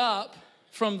pull it up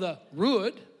from the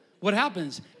root, what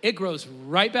happens? It grows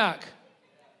right back.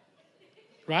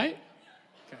 Right?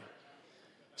 Okay.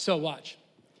 So watch.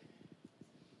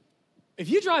 If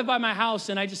you drive by my house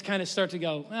and I just kind of start to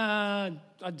go,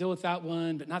 I'll deal with that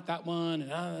one, but not that one,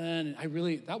 and I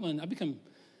really like that one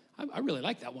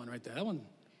right there. That one,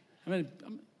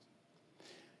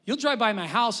 you'll drive by my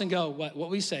house and go, what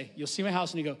we say, you'll see my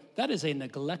house and you go, that is a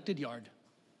neglected yard.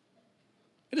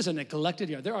 It is a neglected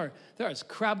yard. There is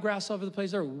crabgrass all over the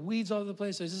place. There are weeds all over the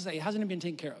place. It hasn't even been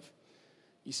taken care of.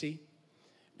 You see?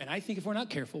 And I think if we're not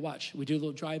careful, watch, we do a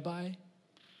little drive-by.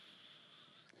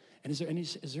 And is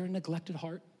there a neglected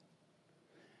heart?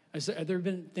 Have there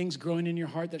been things growing in your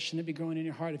heart that shouldn't be growing in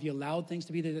your heart? Have you allowed things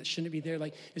to be there that shouldn't be there?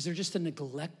 Like, is there just a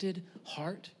neglected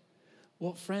heart?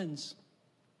 Well, friends,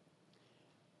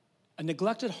 a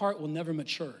neglected heart will never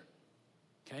mature,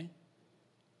 okay?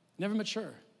 Never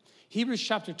mature. Hebrews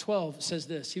chapter 12 says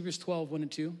this, Hebrews 12, 1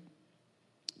 and 2.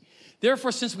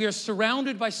 Therefore, since we are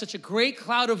surrounded by such a great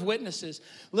cloud of witnesses,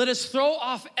 let us throw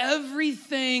off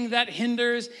everything that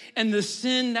hinders and the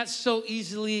sin that so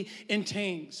easily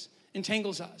entangles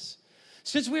us.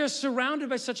 Since we are surrounded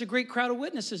by such a great crowd of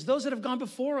witnesses, those that have gone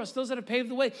before us, those that have paved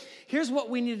the way, here's what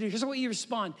we need to do. Here's what you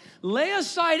respond. Lay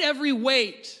aside every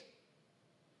weight.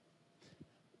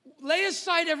 Lay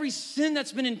aside every sin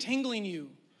that's been entangling you.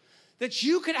 that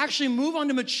you could actually move on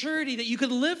to maturity, that you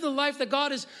could live the life that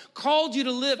God has called you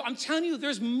to live. I'm telling you,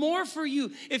 there's more for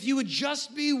you if you would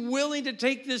just be willing to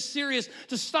take this serious,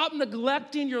 to stop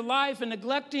neglecting your life and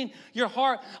neglecting your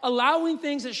heart, allowing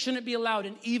things that shouldn't be allowed.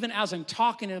 And even as I'm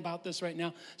talking about this right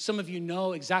now, some of you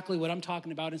know exactly what I'm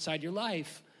talking about inside your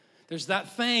life. There's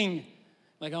that thing.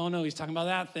 Like, oh no, he's talking about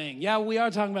that thing. Yeah, we are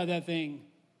talking about that thing.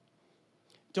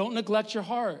 Don't neglect your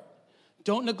heart.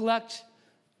 Don't neglect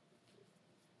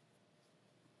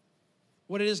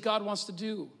what it is God wants to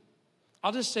do.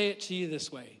 I'll just say it to you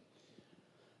this way.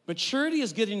 Maturity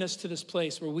is getting us to this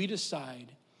place where we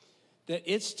decide that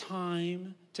it's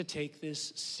time to take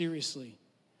this seriously,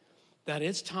 that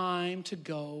it's time to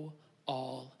go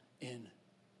all in.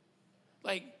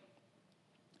 Like,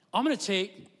 I'm gonna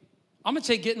take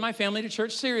getting my family to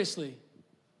church seriously.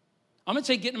 I'm gonna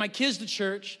take getting my kids to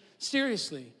church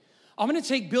seriously. I'm gonna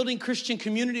take building Christian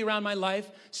community around my life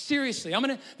seriously. I'm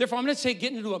gonna take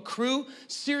getting into a crew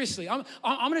seriously. I'm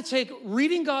gonna take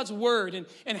reading God's word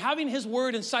and having his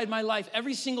word inside my life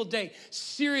every single day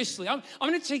seriously. I'm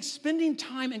gonna take spending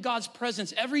time in God's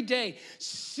presence every day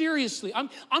seriously.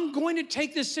 I'm going to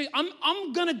take this seriously.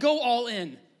 I'm gonna go all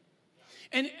in.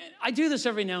 And I do this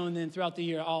every now and then throughout the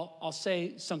year. I'll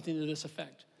say something to this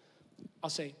effect. I'll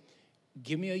say,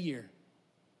 give me a year.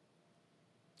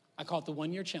 I call it the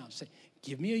 1 year challenge. Say,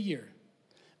 give me a year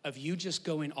of you just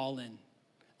going all in,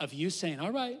 of you saying,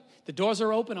 all right, the doors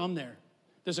are open, I'm there.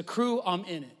 There's a crew, I'm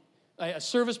in it. A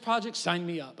service project, sign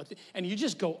me up. And you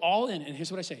just go all in. And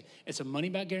here's what I say. It's a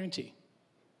money-back guarantee.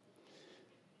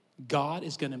 God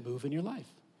is going to move in your life.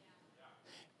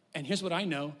 And here's what I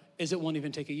know is it won't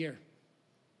even take a year.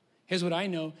 Here's what I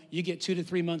know. You get 2 to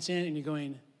 3 months in and you're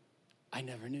going, I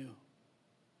never knew.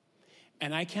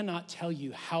 And I cannot tell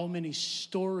you how many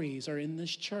stories are in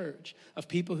this church of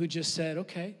people who just said,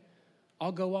 okay,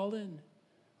 I'll go all in.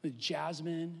 With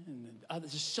Jasmine and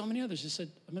others, there's so many others just said,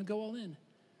 I'm going to go all in.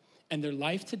 And their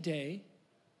life today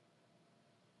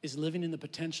is living in the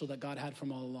potential that God had for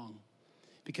them all along.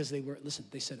 Because they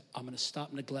said, I'm going to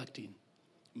stop neglecting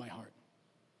my heart.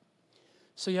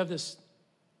 So you have this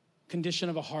condition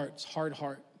of a heart, it's hard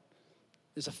heart.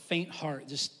 There's a faint heart,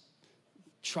 just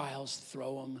trials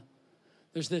throw them.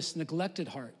 There's this neglected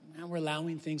heart. Man, we're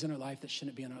allowing things in our life that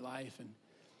shouldn't be in our life.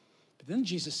 But then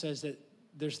Jesus says that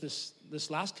there's this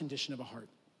last condition of a heart.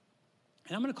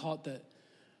 And I'm going to call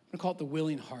it the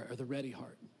willing heart or the ready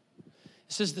heart. It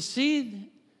says the seed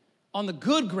on the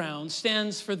good ground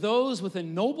stands for those with a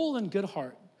noble and good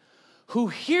heart who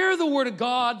hear the word of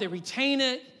God, they retain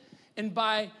it, and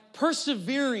by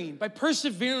persevering,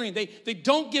 they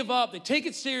don't give up. They take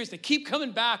it serious. They keep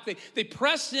coming back. They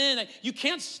press in. You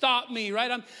can't stop me,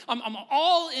 right? I'm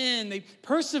all in. They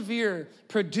persevere,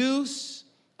 produce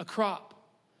a crop.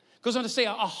 Goes on to say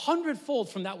 100-fold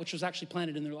from that which was actually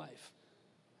planted in their life.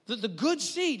 The good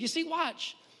seed, you see,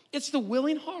 watch. It's the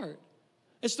willing heart.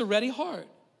 It's the ready heart.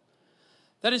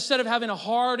 That instead of having a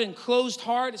hard and closed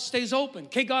heart, it stays open.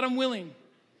 Okay, God, I'm willing.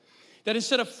 That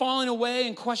instead of falling away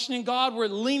and questioning God, we're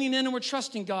leaning in and we're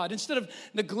trusting God. Instead of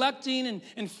neglecting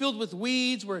and filled with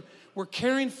weeds, we're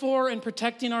caring for and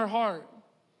protecting our heart.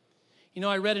 You know,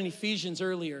 I read in Ephesians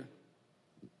earlier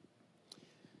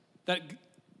that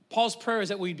Paul's prayer is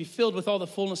that we'd be filled with all the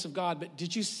fullness of God. But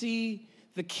did you see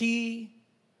the key?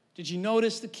 Did you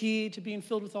notice the key to being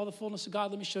filled with all the fullness of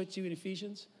God? Let me show it to you in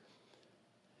Ephesians.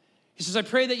 He says, I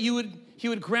pray that he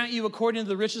would grant you according to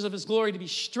the riches of his glory to be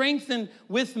strengthened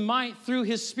with might through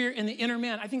his spirit in the inner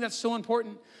man. I think that's so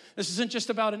important. This isn't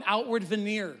just about an outward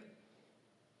veneer.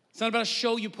 It's not about a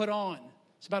show you put on.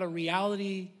 It's about a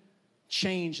reality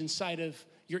change inside of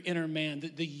your inner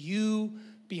man. The you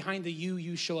behind the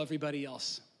you show everybody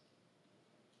else.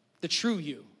 The true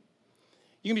you.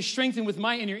 You can be strengthened with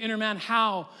might in your inner man.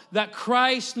 How? That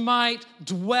Christ might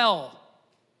dwell.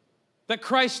 That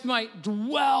Christ might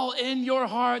dwell in your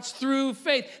hearts through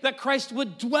faith. That Christ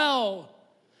would dwell.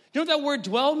 You know what that word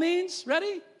dwell means?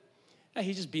 Ready? Yeah,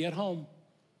 he just be at home.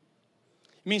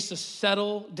 It means to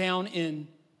settle down in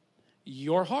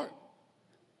your heart.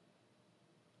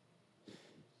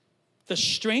 The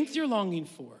strength you're longing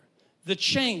for, the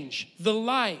change, the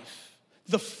life,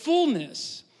 the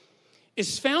fullness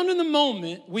is found in the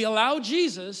moment we allow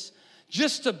Jesus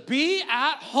just to be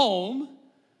at home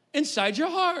inside your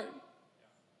heart.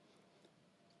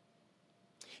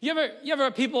 You ever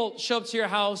have people show up to your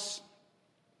house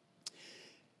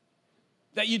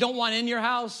that you don't want in your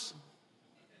house?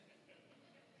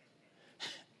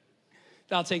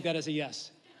 I'll take that as a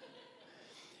yes.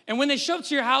 And when they show up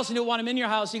to your house and you don't want them in your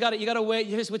house, you gotta wait.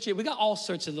 Here's what we got all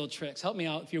sorts of little tricks. Help me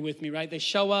out if you're with me, right? They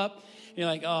show up and you're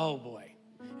like, oh boy.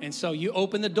 And so you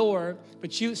open the door,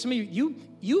 but some of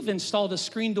you've installed a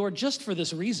screen door just for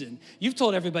this reason. You've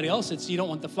told everybody else you don't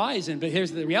want the flies in, but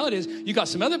here's the reality is you got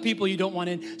some other people you don't want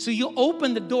in. So you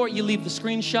open the door, you leave the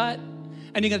screen shut,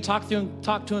 and you're gonna talk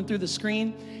to them through the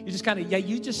screen. You just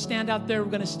you just stand out there,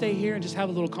 we're gonna stay here and just have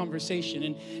a little conversation.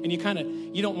 And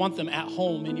you don't want them at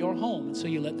home in your home, and so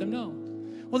you let them know.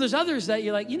 Well, there's others that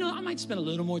you're like, I might spend a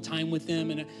little more time with them,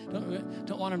 and I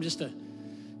don't want them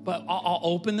but I'll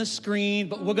open the screen,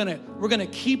 but we're gonna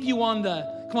keep you on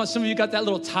come on, some of you got that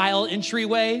little tile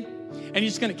entryway, and you're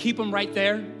just gonna keep them right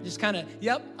there. Just kind of,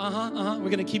 yep, we're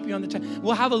gonna keep you on the tile.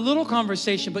 We'll have a little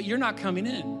conversation, but you're not coming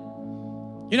in.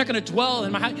 You're not gonna dwell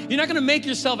in my house. You're not gonna make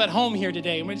yourself at home here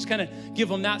today. And we're just gonna give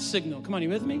them that signal. Come on, you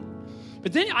with me?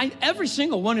 But then every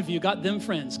single one of you got them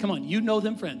friends. Come on, you know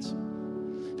them friends.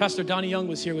 Pastor Donnie Young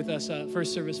was here with us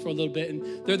first service for a little bit,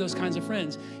 and they're those kinds of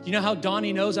friends. You know how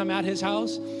Donnie knows I'm at his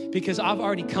house? Because I've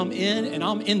already come in, and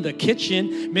I'm in the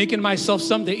kitchen making myself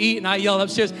something to eat, and I yell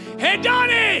upstairs, "Hey,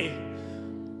 Donnie,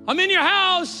 I'm in your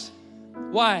house."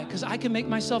 Why? Because I can make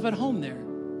myself at home there.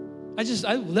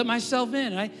 I let myself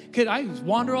in. I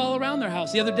wander all around their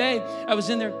house. The other day, I was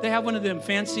in there. They have one of them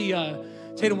fancy,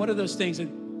 Tatum, what are those things?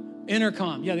 An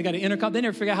intercom. Yeah, they got an intercom. They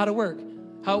never figure out how it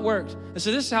worked. And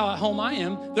so this is how at home I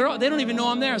am. They don't even know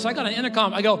I'm there. So I got an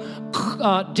intercom. I go,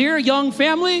 "Dear young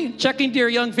family," checking dear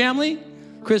young family.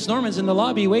 Chris Norman's in the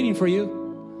lobby waiting for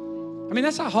you. I mean,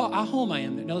 that's how home I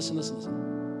am there. Now listen.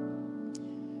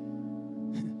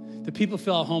 The people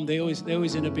feel at home, they always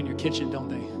end up in your kitchen, don't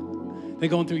they? They're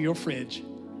going through your fridge.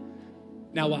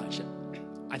 Now watch it.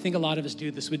 I think a lot of us do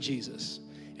this with Jesus.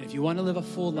 And if you want to live a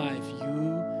full life,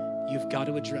 you've got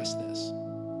to address this.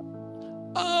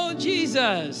 "Oh,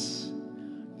 Jesus,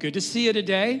 good to see you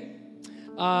today.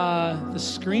 The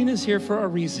screen is here for a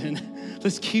reason.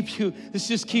 Let's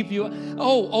just keep you.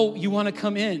 Oh, you want to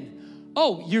come in?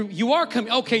 Oh, you are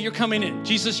coming. Okay, you're coming in.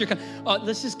 Jesus, you're coming.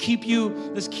 Let's keep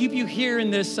you here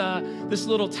in this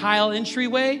little tile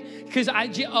entryway. Because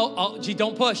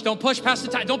don't push past the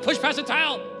tile. Don't push past the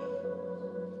tile.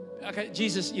 Okay,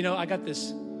 Jesus, I got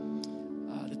this.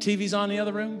 The TV's on in the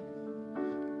other room,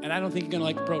 and I don't think you're gonna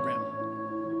like the program.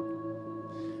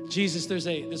 Jesus, there's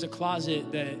a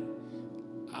closet that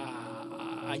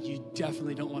you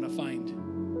definitely don't want to find.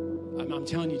 I'm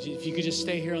telling you, if you could just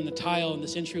stay here on the tile in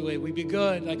this entryway, we'd be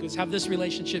good. Like, let's have this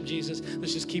relationship, Jesus.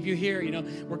 Let's just keep you here.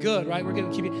 We're good, right? We're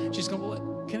good. Keep you. She's going, "What?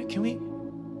 Can we?"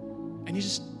 And you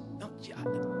just,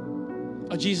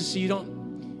 "Oh, Jesus, so you don't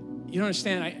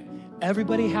understand.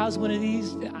 Everybody has one of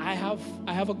these. I have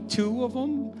 2 of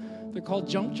them. They're called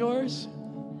junk drawers.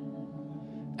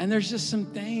 And there's just some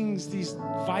things, these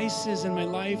vices in my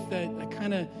life that I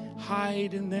kind of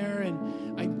hide in there, and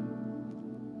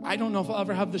I don't know if I'll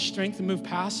ever have the strength to move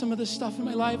past some of this stuff in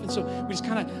my life. And so we just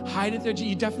kind of hide it there.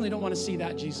 You definitely don't want to see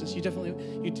that, Jesus.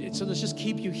 So let's just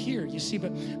keep you here, you see.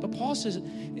 But Paul says,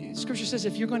 Scripture says,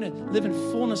 if you're going to live in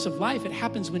fullness of life, it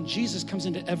happens when Jesus comes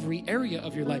into every area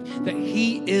of your life, that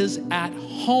he is at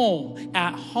home,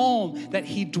 that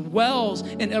he dwells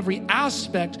in every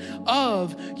aspect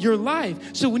of your life.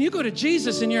 So when you go to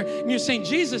Jesus and you're saying,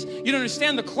 "Jesus, you don't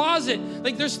understand the closet.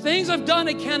 Like, there's things I've done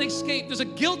I can't escape. There's a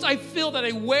guilt I feel that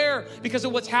I wear because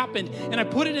of what's happened, and I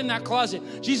put it in that closet.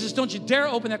 Jesus, don't you dare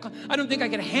open that closet. I don't think I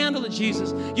can handle it,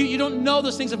 Jesus. You don't know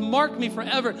those things have marked me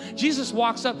forever." Jesus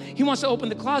walks up. He wants to open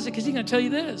the closet because he's going to tell you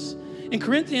this. In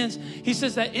Corinthians, he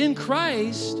says that in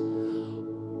Christ,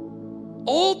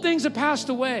 old things have passed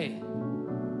away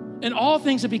and all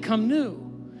things have become new.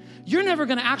 You're never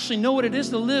going to actually know what it is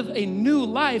to live a new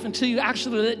life until you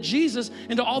actually let Jesus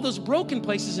into all those broken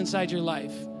places inside your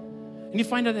life. And you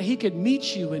find out that he could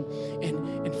meet you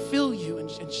and fill you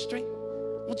and strengthen.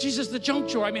 Well, Jesus, the junk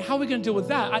drawer. I mean, how are we going to deal with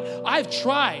that? I've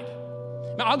tried.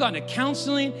 I've gone to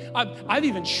counseling. I've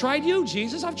even tried you,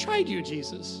 Jesus. I've tried you,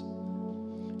 Jesus.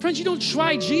 Friends, you don't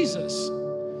try Jesus.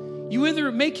 You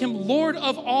either make him Lord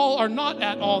of all or not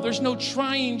at all. There's no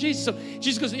trying Jesus. So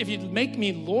Jesus goes, if you make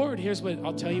me Lord, here's what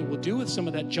I'll tell you we'll do with some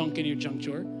of that junk in your junk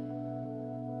drawer.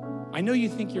 I know you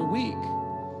think you're weak,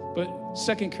 but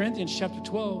 2 Corinthians chapter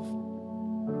 12,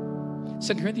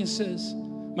 2 Corinthians says,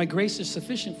 "My grace is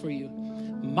sufficient for you.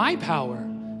 My power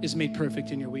is made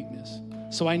perfect in your weakness."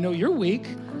 So I know you're weak,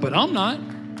 but I'm not.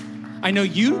 I know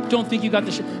you don't think you got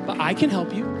the shit, but I can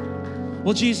help you.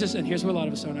 Well, Jesus, and here's where a lot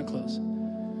of us are not close.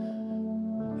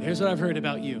 Here's what I've heard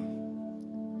about you,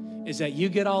 is that you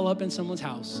get all up in someone's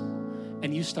house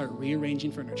and you start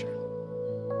rearranging furniture.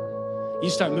 You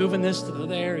start moving this to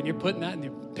there, and you're putting that, and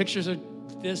your pictures are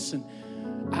this, and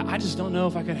I just don't know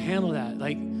if I could handle that.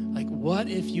 Like, what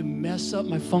if you mess up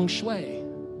my feng shui?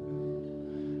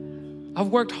 I've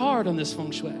worked hard on this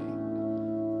feng shui.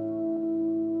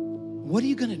 what are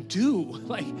you gonna do?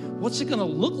 Like, what's it gonna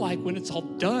look like when it's all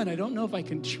done? I don't know if I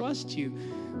can trust you.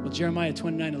 Well, Jeremiah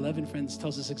 29:11, friends,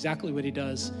 tells us exactly what he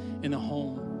does in the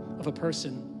home of a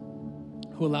person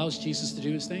who allows Jesus to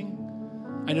do his thing.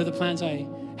 I know the plans I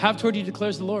have toward you,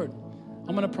 declares the Lord.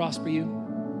 I'm gonna prosper you,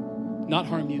 not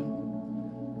harm you.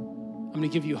 I'm gonna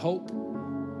give you hope.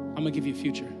 I'm gonna give you a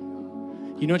future.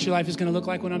 You know what your life is gonna look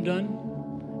like when I'm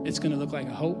done? It's gonna look like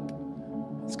a hope.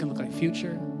 It's gonna look like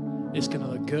future. It's gonna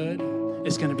look good.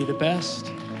 It's gonna be the best.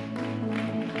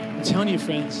 I'm telling you,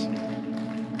 friends,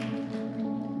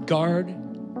 guard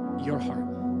your heart.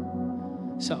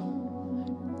 So,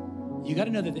 you gotta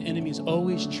know that the enemy is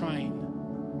always trying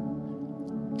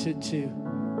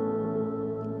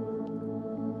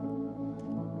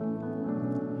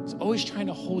he's always trying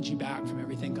to hold you back from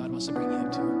everything God wants to bring you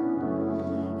into.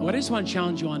 And what I just want to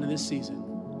challenge you on in this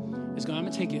season is I'm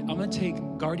gonna take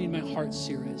guarding my heart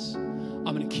serious. I'm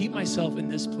gonna keep myself in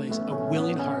this place, a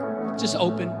willing heart, just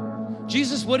open.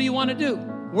 Jesus, what do you want to do?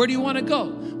 Where do you want to go?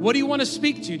 What do you want to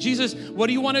speak to? Jesus, what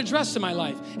do you want to address in my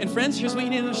life? And friends, here's what you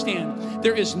need to understand.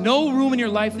 There is no room in your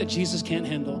life that Jesus can't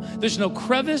handle. There's no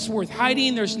crevice worth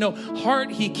hiding. There's no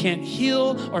heart he can't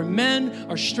heal or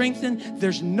mend or strengthen.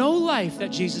 There's no life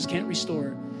that Jesus can't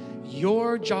restore.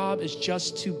 Your job is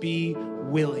just to be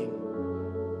willing.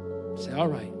 Say, all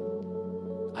right,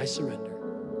 I surrender.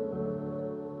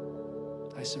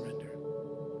 I surrender.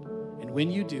 And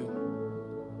when you do,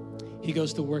 he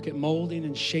goes to work at molding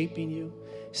and shaping you.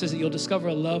 He says that you'll discover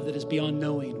a love that is beyond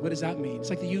knowing. What does that mean? It's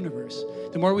like the universe.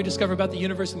 The more we discover about the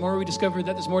universe, the more we discover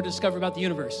that there's more to discover about the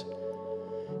universe.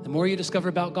 The more you discover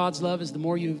about God's love is the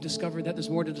more you've discovered that there's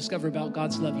more to discover about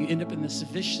God's love. You end up in this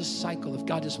vicious cycle of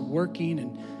God just working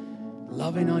and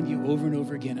loving on you over and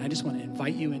over again. I just want to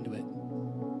invite you into it.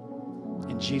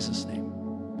 In Jesus'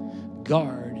 name,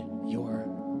 guard your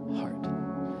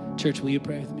heart. Church, will you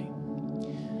pray with me?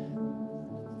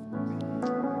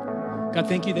 God,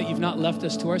 thank you that you've not left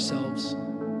us to ourselves,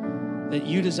 that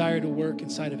you desire to work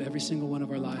inside of every single one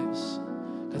of our lives.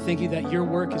 God, thank you that your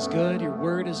work is good, your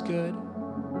word is good.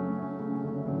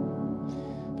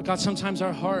 But God, sometimes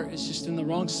our heart is just in the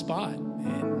wrong spot,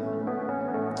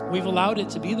 and we've allowed it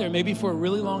to be there maybe for a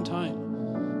really long time.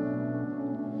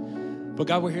 But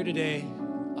God, we're here today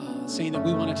saying that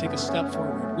we want to take a step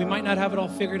forward. We might not have it all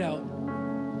figured out,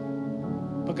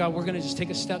 but God, we're going to just take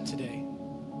a step today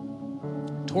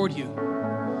toward you.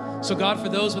 So God, for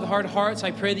those with hard hearts,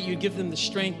 I pray that you give them the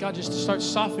strength, God, just to start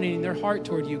softening their heart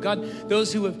toward you. God,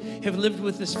 those who have lived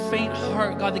with this faint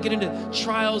heart, God, they get into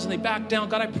trials and they back down.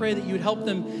 God, I pray that you would help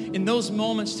them in those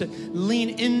moments to lean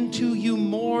into you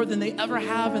more than they ever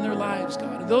have in their lives,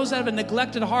 God. And those that have a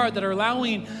neglected heart, that are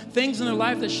allowing things in their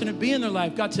life that shouldn't be in their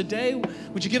life, God, today,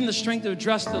 would you give them the strength to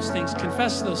address those things,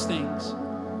 confess those things?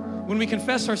 When we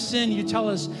confess our sin, you tell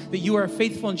us that you are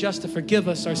faithful and just to forgive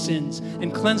us our sins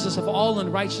and cleanse us of all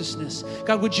unrighteousness.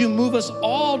 God, would you move us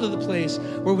all to the place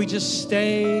where we just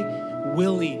stay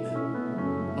willing,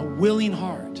 a willing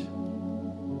heart,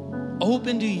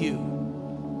 open to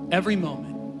you every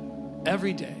moment,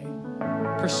 every day,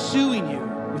 pursuing you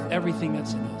with everything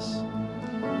that's in us.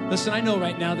 Listen, I know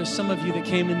right now there's some of you that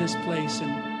came in this place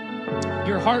and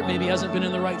your heart maybe hasn't been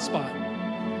in the right spot.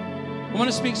 I want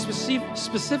to speak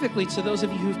specifically to those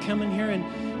of you who've come in here and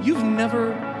you've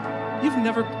never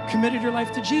committed your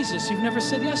life to Jesus. You've never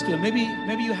said yes to him.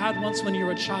 Maybe you had once when you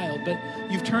were a child, but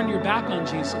you've turned your back on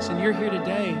Jesus and you're here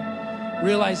today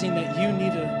realizing that you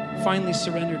need to finally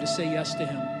surrender to say yes to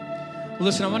him. Well,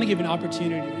 listen, I want to give you an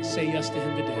opportunity to say yes to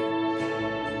him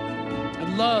today.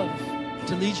 I'd love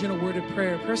to lead you in a word of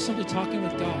prayer. Prayer is simply talking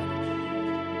with God.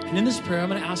 And in this prayer, I'm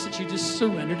going to ask that you just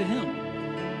surrender to him.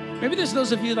 Maybe there's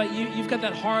those of you that you've got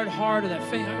that hard heart or that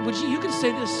faint heart. You can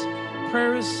say this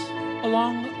prayer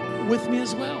along with me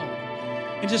as well.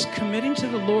 And just committing to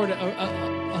the Lord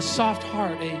a soft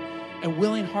heart, a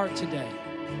willing heart today.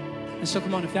 And so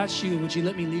come on, if that's you, would you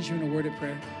let me lead you in a word of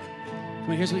prayer? Come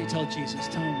on, here's what you tell Jesus.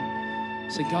 Tell him,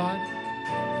 say, God,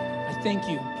 I thank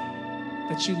you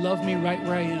that you love me right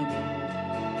where I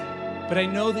am. But I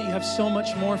know that you have so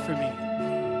much more for me.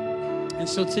 And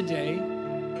so today,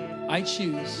 I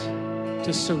choose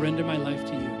to surrender my life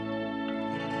to you.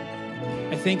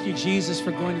 I thank you, Jesus,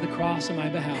 for going to the cross on my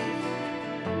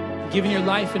behalf, giving your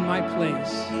life in my place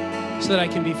so that I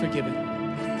can be forgiven.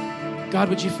 God,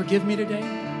 would you forgive me today?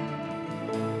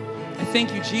 I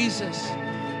thank you, Jesus,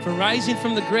 for rising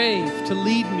from the grave to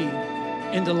lead me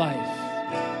into life.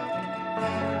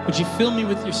 Would you fill me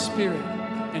with your spirit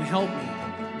and help me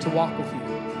to walk with you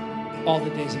all the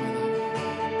days of my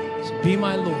life? So be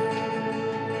my Lord.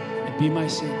 Be my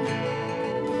Savior.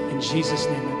 In Jesus'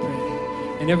 name I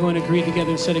pray. And everyone agreed together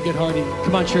and said a good hearty.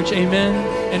 Come on, church, amen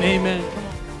and amen.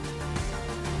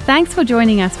 Thanks for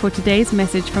joining us for today's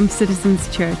message from Citizens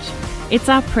Church. It's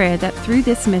our prayer that through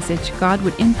this message, God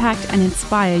would impact and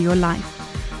inspire your life.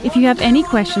 If you have any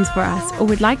questions for us or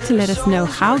would like to let us know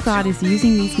how God is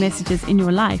using these messages in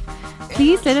your life,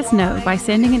 please let us know by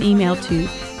sending an email to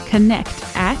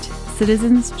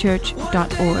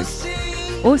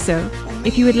connect@citizenschurch.org. Also,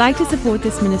 if you would like to support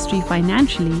this ministry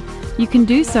financially, you can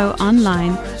do so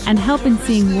online and help in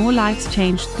seeing more lives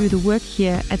changed through the work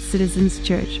here at Citizens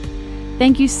Church.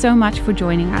 Thank you so much for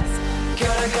joining us.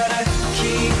 Gotta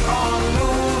keep on